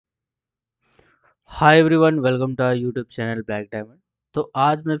Hi everyone, welcome to our YouTube channel black diamond. तो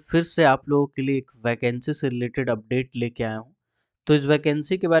आज मैं फिर से आप लोगों के लिए एक वैकेंसी से रिलेटेड अपडेट लेके आया हूँ। तो इस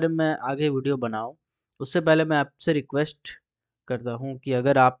वैकेंसी के बारे में मैं आगे वीडियो बनाऊँ उससे पहले मैं आपसे रिक्वेस्ट करता हूँ कि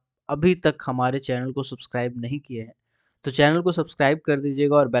अगर आप अभी तक हमारे चैनल को सब्सक्राइब नहीं किए हैं तो चैनल को सब्सक्राइब कर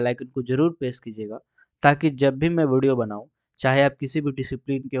दीजिएगा और बेल आइकन को ज़रूर प्रेस कीजिएगा, ताकि जब भी मैं वीडियो बनाऊँ, चाहे आप किसी भी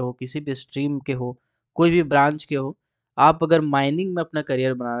डिसिप्लिन के हो, किसी भी स्ट्रीम के हो, कोई भी ब्रांच के हो, आप अगर माइनिंग में अपना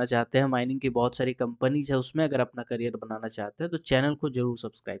करियर बनाना चाहते हैं, माइनिंग की बहुत सारी कंपनीज है, उसमें अगर अपना करियर बनाना चाहते हैं तो चैनल को जरूर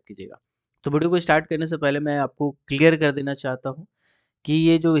सब्सक्राइब कीजिएगा। तो वीडियो को स्टार्ट करने से पहले मैं आपको क्लियर कर देना चाहता हूँ कि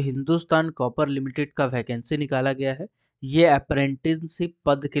ये जो हिंदुस्तान कॉपर लिमिटेड का वैकेंसी निकाला गया है, ये अप्रेंटिसशिप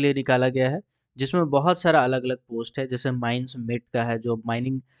पद के लिए निकाला गया है, जिसमें बहुत सारा अलग अलग पोस्ट है। जैसे माइंस मेट का है, जो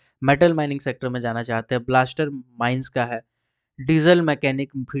माइनिंग मेटल माइनिंग सेक्टर में जाना चाहते हैं, ब्लास्टर माइंस का है, डीजल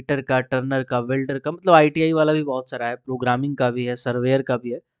मैकेनिक, फिटर का, टर्नर का, वेल्डर का, मतलब आईटीआई वाला भी बहुत सारा है, प्रोग्रामिंग का भी है, सर्वेयर का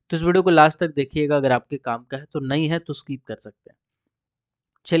भी है। तो इस वीडियो को लास्ट तक देखिएगा, अगर आपके काम का है, तो नहीं है तो स्किप कर सकते हैं।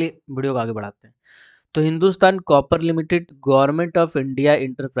 चलिए वीडियो को आगे बढ़ाते हैं। तो Hindustan copper limited government of India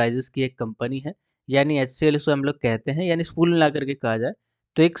enterprises की एक कंपनी है, यानी एचसीएल इसको हम लोग कहते हैं, यानी फुल मिला करके कहा जाए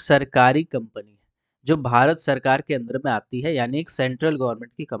तो एक सरकारी कंपनी है जो भारत सरकार के अंदर में आती है, यानी एक सेंट्रल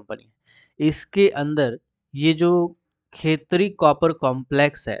गवर्नमेंट की कंपनी है। इसके अंदर ये जो खेतरी कॉपर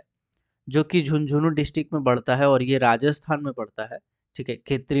कॉम्प्लेक्स है, जो कि झुंझुनू डिस्ट्रिक्ट में पड़ता है और ये राजस्थान में पड़ता है। ठीक है,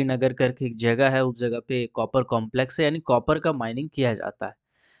 खेतरी नगर करके एक जगह है, उस जगह पे कॉपर कॉम्प्लेक्स है, यानी कॉपर का माइनिंग किया जाता है।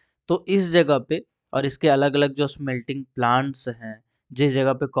 तो इस जगह पे और इसके अलग अलग जो स्मेल्टिंग प्लांट्स हैं, जिस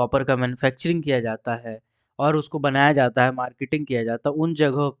जगह पे कॉपर का मैन्युफैक्चरिंग किया जाता है और उसको बनाया जाता है, मार्केटिंग किया जाता है, उन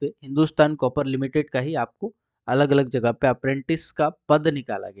जगहों पे हिंदुस्तान कॉपर लिमिटेड का ही आपको अलग अलग जगह पे अप्रेंटिस का पद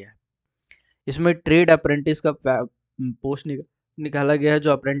निकाला गया है। इसमें ट्रेड अप्रेंटिस का पोस्ट निकाला गया है,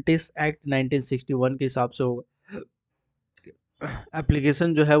 जो अप्रेंटिस एक्ट 1961 के हिसाब से होगा।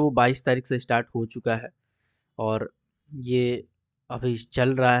 एप्लीकेशन जो है वो 22 तारीख से स्टार्ट हो चुका है और ये अभी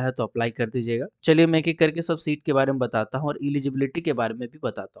चल रहा है, तो अप्लाई कर दीजिएगा। चलिए मैं एक एक करके सब सीट के बारे में बताता हूँ और एलिजिबिलिटी के बारे में भी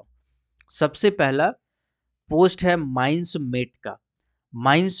बताता हूँ। सबसे पहला पोस्ट है माइंस मेट का।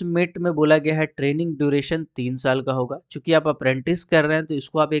 माइंस मेट में बोला गया है ट्रेनिंग ड्यूरेशन 3 साल का होगा। चूंकि आप अप्रेंटिस कर रहे हैं तो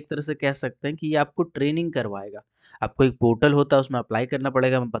इसको आप एक तरह से कह सकते हैं कि ये आपको ट्रेनिंग करवाएगा। आपको एक पोर्टल होता है, उसमें अप्लाई करना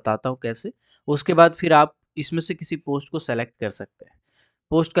पड़ेगा, मैं बताता हूँ कैसे। उसके बाद फिर आप इसमें से किसी पोस्ट को सेलेक्ट कर सकते हैं।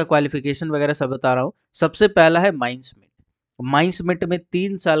 पोस्ट का क्वालिफिकेशन वगैरह सब बता रहा हूँ। सबसे पहला है माइंस मेट। माइंस मेट में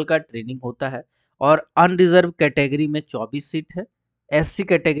 3 साल का ट्रेनिंग होता है और अनरिजर्व कैटेगरी में 24 सीट है, एससी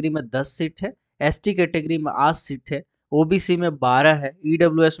कैटेगरी में 10 सीट है, एसटी कैटेगरी में 8 सीट है, ओबीसी में 12 है,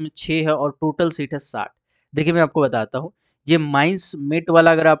 ईडब्ल्यूएस में 6 है और टोटल सीट है 60। देखिए मैं आपको बताता हूँ, ये माइंस मेट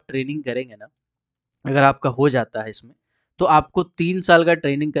वाला अगर आप ट्रेनिंग करेंगे ना, अगर आपका हो जाता है इसमें, तो आपको 3 साल का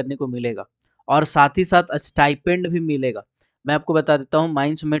ट्रेनिंग करने को मिलेगा और साथ ही साथ स्टाइपेंड भी मिलेगा। मैं आपको बता देता हूँ,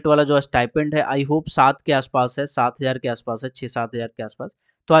 माइंस मेट वाला जो स्टाइपेंड है, आई होप 7 के आसपास है, 7,000 के आसपास है, 6-7 हज़ार के आसपास।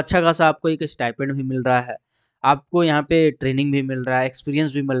 तो अच्छा खासा आपको एक स्टाइपेंड भी मिल रहा है, आपको यहाँ पे ट्रेनिंग भी मिल रहा है,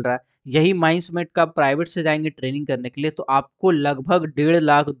 एक्सपीरियंस भी मिल रहा है। यही माइंस मेट का प्राइवेट से जाएंगे ट्रेनिंग करने के लिए तो आपको लगभग 1.5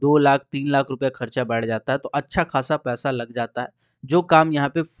 लाख, 2 लाख, 3 लाख रुपया खर्चा बढ़ जाता है। तो अच्छा खासा पैसा लग जाता है, जो काम यहाँ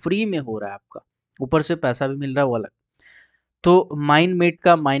पे फ्री में हो रहा है आपका, ऊपर से पैसा भी मिल रहा है, वो अलग। तो माइन मेट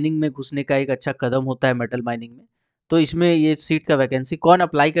का माइनिंग में घुसने का एक अच्छा कदम होता है मेटल माइनिंग में। तो इसमें ये सीट का वैकेंसी कौन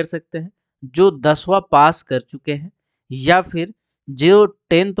अप्लाई कर सकते हैं? जो 10वां पास कर चुके हैं, या फिर जो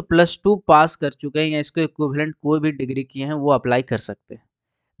 10th+2 पास कर चुके हैं, या इसके इक्विवेलेंट कोई भी डिग्री किए हैं, वो अप्लाई कर सकते हैं।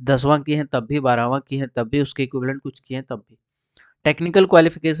 10वां किए हैं तब भी, 12वां किए हैं तब भी, उसके इक्विवेलेंट कुछ किए हैं तब भी। टेक्निकल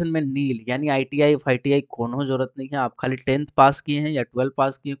क्वालिफिकेशन में नील यानी आईटीआई फाईटीआई कोनो जरूरत नहीं है। आप खाली 10th पास किए हैं या 12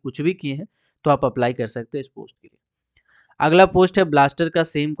 पास किए हैं, कुछ भी किए हैं, तो आप अप्लाई कर सकते हैं इस पोस्ट के लिए। अगला पोस्ट है ब्लास्टर का।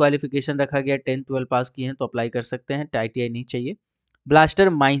 सेम क्वालिफिकेशन रखा गया, 10th 12 पास किए हैं तो अप्लाई कर सकते हैं, आईटीआई नहीं चाहिए। ब्लास्टर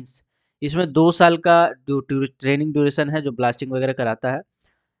माइंस, इसमें 2 साल का ट्रेनिंग ड्यूरेशन है, जो ब्लास्टिंग वगैरह कराता है।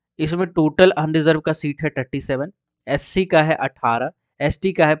 इसमें टोटल अनरिजर्व का सीट है 37, एससी का है 18,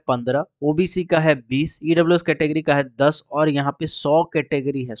 एसटी का है 15, ओबीसी का है 20, ईडब्ल्यूएस कैटेगरी का है 10 और यहाँ पे 100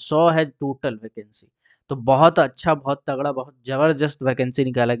 कैटेगरी है, 100 है टोटल वैकेंसी। तो बहुत अच्छा, बहुत तगड़ा, बहुत जबरदस्त वैकेंसी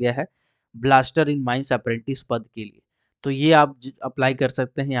निकाला गया है ब्लास्टर इन माइंस अप्रेंटिस पद के लिए। तो ये आप अप्लाई कर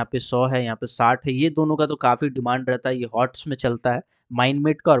सकते हैं। यहाँ पे 100 है, यहाँ पे 60 है। ये दोनों का तो काफ़ी डिमांड रहता है, ये हॉट्स में चलता है,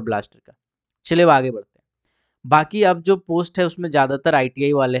 माइनमेट का और ब्लास्टर का। चलिए अब आगे बढ़ते हैं। बाकी अब जो पोस्ट है उसमें ज़्यादातर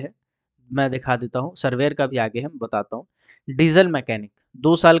आईटीआई वाले हैं, मैं दिखा देता हूँ। सर्वेयर का भी आगे है, मैं बताता हूँ। डीजल मैकेनिक,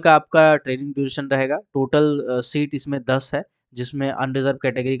 2 साल का आपका ट्रेनिंग ड्यूरेशन रहेगा। टोटल सीट इसमें 10 है, जिसमें अनरिजर्व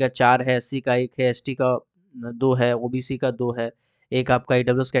कैटेगरी का 4 है, एससी का 1 है, एसटी का 2 है, ओबीसी का 2 है, एक आपका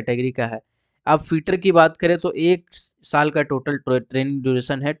ईडब्ल्यूएस कैटेगरी का है। अब फीटर की बात करें तो 1 साल का टोटल ट्रेनिंग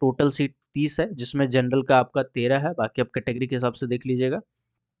ड्यूरेशन है। टोटल सीट 30 है, जिसमें जनरल का आपका 13 है, बाकी आप कैटेगरी के हिसाब से देख लीजिएगा।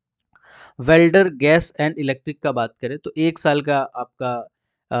 वेल्डर गैस एंड इलेक्ट्रिक का बात करें तो 1 साल का आपका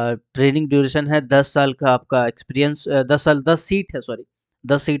ट्रेनिंग ड्यूरेशन है, 10 साल का आपका एक्सपीरियंस, 10 सीट है, सॉरी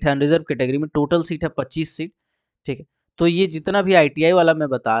 10 सीट है अनरिजर्व कैटेगरी में, टोटल सीट है 25 सीट, ठीक है। तो ये जितना भी आईटीआई वाला मैं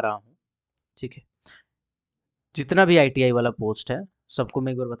बता रहा हूँ, ठीक है, जितना भी आईटीआई वाला पोस्ट है सबको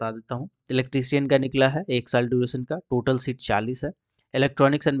मैं एक बार बता देता हूँ। इलेक्ट्रीशियन का निकला है 1 साल ड्यूरेशन का, टोटल सीट 40 है।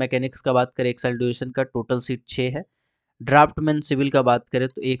 इलेक्ट्रॉनिक्स एंड मैकेनिक्स का बात करें 1 साल ड्यूरेशन का, टोटल सीट 6 है। ड्राफ्टमैन सिविल का बात करें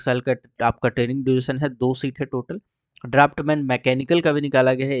तो 1 साल का आपका ट्रेनिंग ड्यूरेशन है, 2 सीट है टोटल। ड्राफ्टमैन मैकेनिकल का भी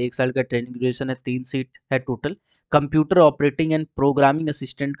निकाला गया है, 1 साल का ट्रेनिंग ड्यूरेशन है, 3 सीट है total. Computer operating and programming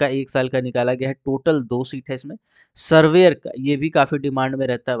assistant का 1 साल का निकाला गया है, टोटल 2 सीट है इसमें। सर्वेयर का, ये भी काफ़ी डिमांड में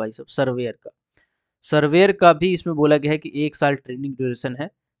रहता है भाई साहब, सर्वेयर का। सर्वेयर का भी इसमें बोला गया है कि 1 साल ट्रेनिंग ड्यूरेशन है,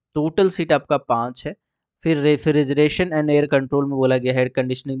 टोटल सीट आपका 5 है। फिर रेफ्रिजरेशन एंड एयर कंट्रोल में बोला गया है, एयर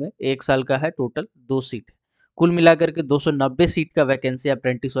कंडीशनिंग में 1 साल का है, टोटल 2 सीट है। कुल मिलाकर के 290 सीट का वैकेंसी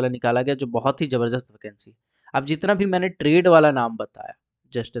अप्रेंटिस वाला निकाला गया, जो बहुत ही ज़बरदस्त वैकेंसी है। अब जितना भी मैंने ट्रेड वाला नाम बताया,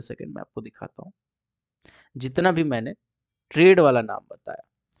 जस्ट अ सेकेंड मैं आपको दिखाता हूँ, जितना भी मैंने ट्रेड वाला नाम बताया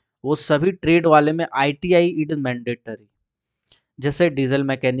वो सभी ट्रेड वाले में आईटीआई इट मैंडेटरी। जैसे diesel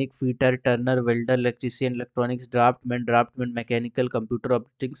mechanic, fitter, Turner, welder, electrician, electronics, draughtsman mechanical, computer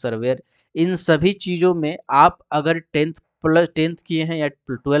operating, surveyor, इन सभी चीज़ों में आप अगर 10th किए हैं या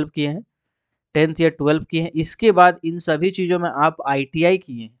 12 किए हैं, 10th या 12 किए हैं, इसके बाद इन सभी चीज़ों में आप आईटीआई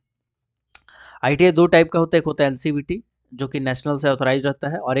किए हैं। आईटीआई 2 टाइप का होता है, एक होता है एनसीबीटी जो कि नेशनल से ऑथोराइज रहता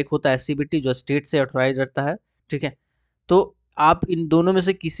है, और एक होता है एससीबीटी जो स्टेट से ऑथोराइज रहता है, ठीक है। तो आप इन दोनों में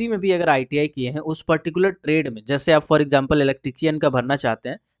से किसी में भी अगर आईटीआई किए हैं उस पर्टिकुलर ट्रेड में, जैसे आप फॉर एग्जांपल इलेक्ट्रीशियन का भरना चाहते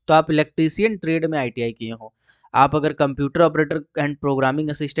हैं तो आप इलेक्ट्रीशियन ट्रेड में आईटीआई किए हो। आप अगर computer operator and programming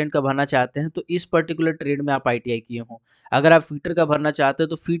assistant का भरना चाहते हैं तो इस पर्टिकुलर ट्रेड में आप आईटीआई किए हो। अगर आप फीटर का भरना चाहते हैं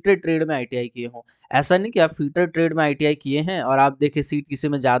तो फीटर ट्रेड में आईटीआई किए हो। ऐसा नहीं कि आप फीटर ट्रेड में आईटीआई किए हैं और आप देखें सीट किसी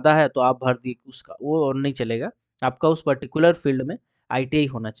में ज़्यादा है तो आप भर दिए उसका, वो और नहीं चलेगा। आपका उस पर्टिकुलर फील्ड में आईटीआई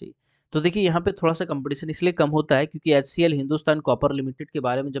होना चाहिए। तो देखिए यहाँ पे थोड़ा सा कंपटीशन इसलिए कम होता है क्योंकि एचसीएल हिंदुस्तान कॉपर लिमिटेड के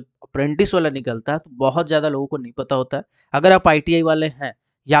बारे में जब अप्रेंटिस वाला निकलता है तो बहुत ज़्यादा लोगों को नहीं पता होता है। अगर आप आईटीआई वाले हैं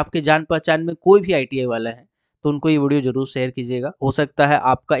या आपके जान पहचान में कोई भी आईटीआई वाला है तो उनको ये वीडियो जरूर शेयर कीजिएगा, हो सकता है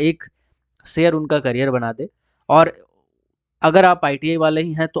आपका एक शेयर उनका करियर बना दे। और अगर आप आईटीआई वाले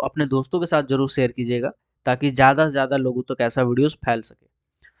ही हैं तो अपने दोस्तों के साथ जरूर शेयर कीजिएगा ताकि ज़्यादा से ज़्यादा लोगों तक ऐसा वीडियोस फैल सके।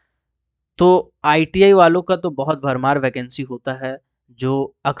 तो आईटीआई वालों का तो बहुत भरमार वैकेंसी होता है जो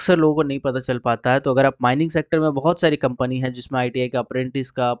अक्सर लोगों को नहीं पता चल पाता है। तो अगर आप माइनिंग सेक्टर में, बहुत सारी कंपनी है जिसमें आईटीआई का,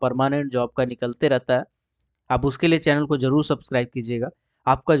 अप्रेंटिस का, परमानेंट जॉब का निकलते रहता है, आप उसके लिए चैनल को जरूर सब्सक्राइब कीजिएगा,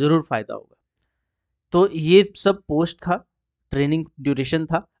 आपका जरूर फायदा होगा। तो ये सब पोस्ट था, ट्रेनिंग ड्यूरेशन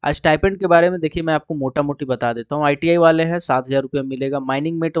था। स्टाइपेंड के बारे में देखिए मैं आपको मोटा मोटी बता देता हूँ। आईटीआई वाले हैं 7,000 रुपया मिलेगा,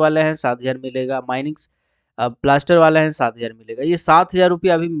 माइनिंग मेट वाले हैं 7,000 मिलेगा, माइनिंग प्लास्टर वाला है 7,000 मिलेगा। ये 7,000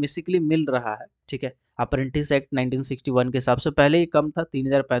 रुपया अभी बेसिकली मिल रहा है, ठीक है। अप्रेंटिस एक्ट 1961 के हिसाब से पहले ये कम था,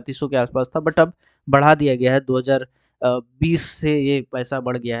 3,3500 के आसपास था, बट अब बढ़ा दिया गया है, 2020 से ये पैसा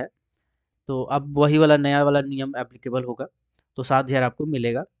बढ़ गया है। तो अब वही वाला नया वाला नियम एप्लीकेबल होगा, तो 7,000 आपको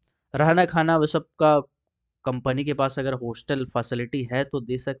मिलेगा। रहना खाना वो सब का कंपनी के पास अगर हॉस्टल फैसिलिटी है तो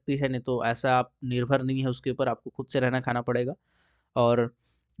दे सकती है, नहीं तो ऐसा आप निर्भर नहीं है उसके ऊपर, आपको खुद से रहना खाना पड़ेगा। और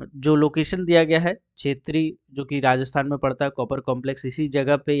जो लोकेशन दिया गया है क्षेत्रीय, जो कि राजस्थान में पड़ता है, कॉपर कॉम्प्लेक्स, इसी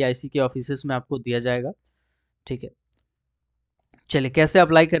जगह पे या इसी के ऑफिसेस में आपको दिया जाएगा, ठीक है। चलिए कैसे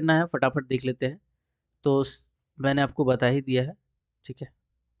अप्लाई करना है फटाफट देख लेते हैं। तो मैंने आपको बता ही दिया है, ठीक है,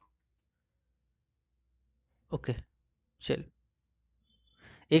 ओके। चलिए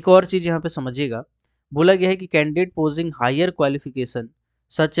एक और चीज़ यहाँ पे समझिएगा, बोला गया है कि candidate posing higher qualification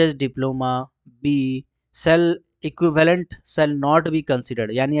such as diploma B cell equivalent cell not be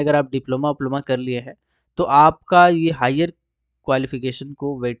considered. यानी अगर आप डिप्लोमा उप्लोमा कर लिए हैं तो आपका ये हायर क्वालिफिकेशन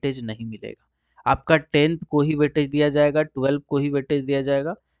को वेटेज नहीं मिलेगा। आपका 10th को ही वेटेज दिया जाएगा, 12 को ही वेटेज दिया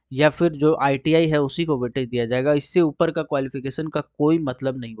जाएगा, या फिर जो आईटीआई है उसी को वेटेज दिया जाएगा। इससे ऊपर का क्वालिफिकेशन का कोई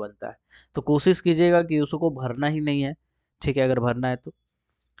मतलब नहीं बनता है। तो कोशिश कीजिएगा कि उसको भरना ही नहीं है, ठीक है, अगर भरना है तो।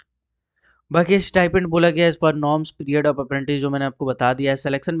 बाकी स्टाइपेंड बोला गया इस पर नॉर्म्स पीरियड ऑफ अप्रेंटिस जो मैंने आपको बता दिया है।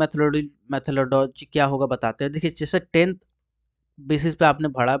 सिलेक्शन मेथोडोलॉजी क्या होगा बताते हैं। देखिए जैसे 10th बेसिस पे आपने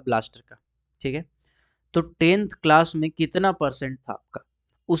भरा ब्लास्टर का, ठीक है, तो 10th क्लास में कितना परसेंट था आपका,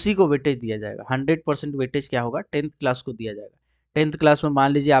 उसी को वेटेज दिया जाएगा। 100% वेटेज क्या होगा, 10th क्लास को दिया जाएगा। 10th क्लास में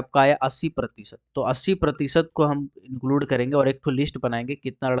मान लीजिए आपका आया 80%, तो 80% को हम इंक्लूड करेंगे और एक तो लिस्ट बनाएंगे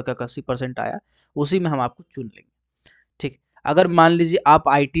कितना लड़का का 80% आया, उसी में हम आपको चुन लेंगे, ठीक। अगर मान लीजिए आप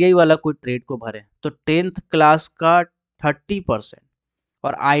आईटीआई वाला कोई ट्रेड को भरें तो 10th क्लास का 30%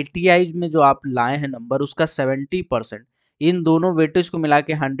 और आईटीआई में जो आप लाए हैं नंबर उसका 70%, इन दोनों वेटेज को मिला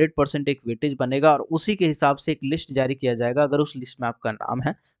के 100% एक वेटेज बनेगा और उसी के हिसाब से एक लिस्ट जारी किया जाएगा। अगर उस लिस्ट में आपका नाम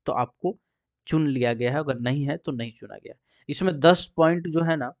है तो आपको चुन लिया गया है, अगर नहीं है तो नहीं चुना गया। इसमें 10 पॉइंट जो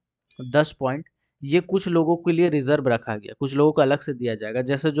है ना, 10 पॉइंट ये कुछ लोगों के लिए रिजर्व रखा गया, कुछ लोगों को अलग से दिया जाएगा।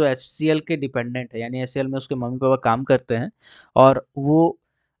 जैसे जो HCL के डिपेंडेंट है, यानी HCL में उसके मम्मी पापा काम करते हैं और वो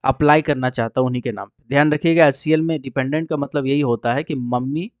अप्लाई करना चाहता है उन्हीं के नाम पे। ध्यान रखिएगा, HCL में डिपेंडेंट का मतलब यही होता है कि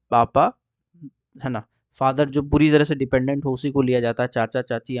मम्मी पापा है ना, फादर जो पूरी तरह से डिपेंडेंट हो उसी को लिया जाता है। चाचा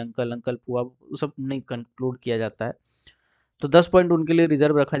चाची अंकल अंकल फुआ वो सब नहीं कंक्लूड किया जाता है। तो 10 पॉइंट उनके लिए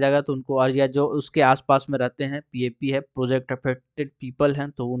रिजर्व रखा जाएगा, तो उनको, और या जो उसके आसपास में रहते हैं, PAP है, प्रोजेक्ट अफेक्टेड पीपल हैं,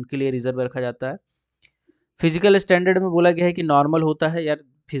 तो उनके लिए रिजर्व रखा जाता है। फिजिकल स्टैंडर्ड में बोला गया है कि नॉर्मल होता है यार,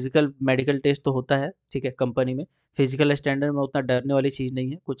 फिजिकल मेडिकल टेस्ट तो होता है, ठीक है, कंपनी में। फिजिकल स्टैंडर्ड में उतना डरने वाली चीज़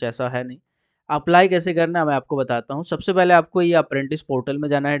नहीं है, कुछ ऐसा है नहीं। अप्लाई कैसे करना है मैं आपको बताता हूँ। सबसे पहले आपको ये अप्रेंटिस पोर्टल में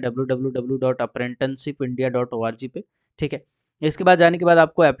जाना है, www.apprenticeshipindia.org पे, ठीक है। इसके बाद जाने के बाद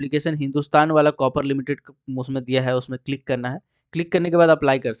आपको एप्लीकेशन हिंदुस्तान वाला कॉपर लिमिटेड उसमें दिया है, उसमें क्लिक करना है। क्लिक करने के बाद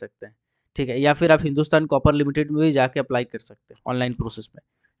अप्लाई कर सकते हैं, ठीक है, या फिर आप हिंदुस्तान कॉपर लिमिटेड में भी जाके अप्लाई कर सकते हैं ऑनलाइन प्रोसेस में।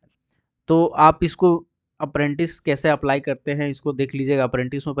 तो आप इसको अप्रेंटिस कैसे अप्लाई करते हैं इसको देख लीजिएगा।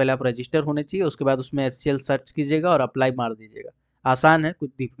 अप्रेंटिस में पहले आप रजिस्टर होने चाहिए, उसके बाद उसमें HCL सर्च कीजिएगा और अप्लाई मार दीजिएगा। आसान है, कुछ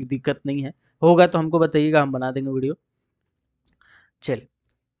दिक्कत नहीं है। होगा तो हमको बताइएगा, हम बना देंगे वीडियो। चलिए,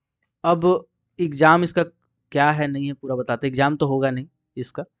 अब एग्ज़ाम इसका क्या है नहीं है पूरा बताते। एग्ज़ाम तो होगा नहीं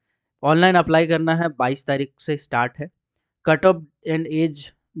इसका। ऑनलाइन अप्लाई करना है, 22 तारीख से स्टार्ट है। कट ऑफ एंड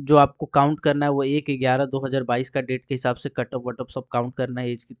एज जो आपको काउंट करना है वो 1/11/2022 का डेट के हिसाब से कट ऑफ वट ऑफ सब काउंट करना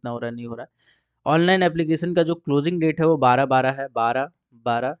है, एज कितना हो रहा है नहीं हो रहा है। ऑनलाइन एप्लीकेशन का जो क्लोजिंग डेट है वो 12/12 है,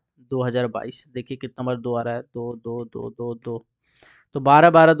 12/12/2022। देखिए कितना नंबर 2 आ रहा है, 2 तो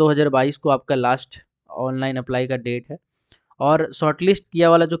 12/12/2022 को आपका लास्ट ऑनलाइन अप्लाई का डेट है। और शॉर्टलिस्ट किया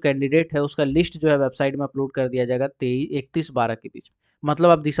वाला जो कैंडिडेट है उसका लिस्ट जो है वेबसाइट में अपलोड कर दिया जाएगा 31/12 के बीच। मतलब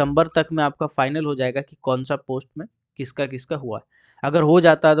अब दिसंबर तक में आपका फाइनल हो जाएगा कि कौन सा पोस्ट में किसका किसका हुआ है। अगर हो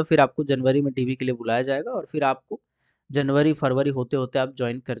जाता है तो फिर आपको जनवरी में DV के लिए बुलाया जाएगा और फिर आपको जनवरी फरवरी होते होते आप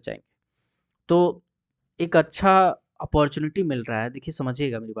ज्वाइन कर जाएंगे। तो एक अच्छा अपॉर्चुनिटी मिल रहा है। देखिए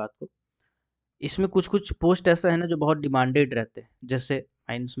समझिएगा मेरी बात को, इसमें कुछ कुछ पोस्ट ऐसा है ना जो बहुत डिमांडेड रहते हैं, जैसे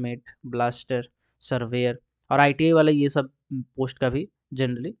माइंसमेट, ब्लास्टर, सर्वेयर और ITI वाला, ये सब पोस्ट का भी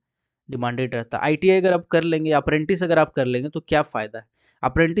जनरली डिमांडेड रहता है। ITI अगर आप कर लेंगे, अप्रेंटिस अगर आप कर लेंगे तो क्या फ़ायदा है।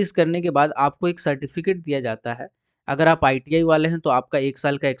 अप्रेंटिस करने के बाद आपको एक सर्टिफिकेट दिया जाता है। अगर आप ITI वाले हैं तो आपका 1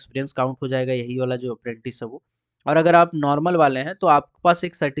 साल का एक्सपीरियंस काउंट हो जाएगा, यही वाला जो अप्रेंटिस है वो। और अगर आप नॉर्मल वाले हैं तो आपके पास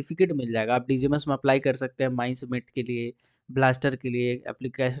एक सर्टिफिकेट मिल जाएगा। आप DGMS में अप्लाई कर सकते हैं, माइंसमेट के लिए, ब्लास्टर के लिए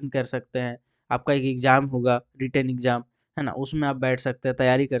एप्लीकेशन कर सकते हैं। आपका एक एग्ज़ाम होगा, रिटन एग्ज़ाम, है ना, उसमें आप बैठ सकते हैं,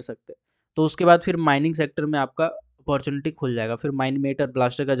 तैयारी कर सकते हैं। तो उसके बाद फिर माइनिंग सेक्टर में आपका अपॉर्चुनिटी खुल जाएगा। फिर माइनमेट और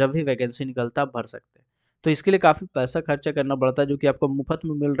ब्लास्टर का जब भी वैकेंसी निकलता है आप भर सकते हैं। तो इसके लिए काफ़ी पैसा खर्चा करना पड़ता है, जो कि आपको मुफ्त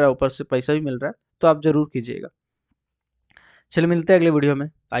में मिल रहा है, ऊपर से पैसा भी मिल रहा है, तो आप ज़रूर कीजिएगा। चलिए मिलते हैं अगले वीडियो में।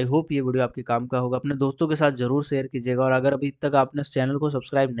 आई होप ये वीडियो आपके काम का होगा। अपने दोस्तों के साथ ज़रूर शेयर कीजिएगा और अगर अभी तक आपने इस चैनल को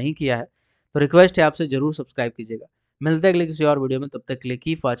सब्सक्राइब नहीं किया है तो रिक्वेस्ट है आपसे ज़रूर सब्सक्राइब कीजिएगा। मिलते हैं अगले किसी और वीडियो में, तब तक के लिए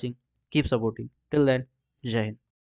keep watching, keep supporting, till then जय हिंद।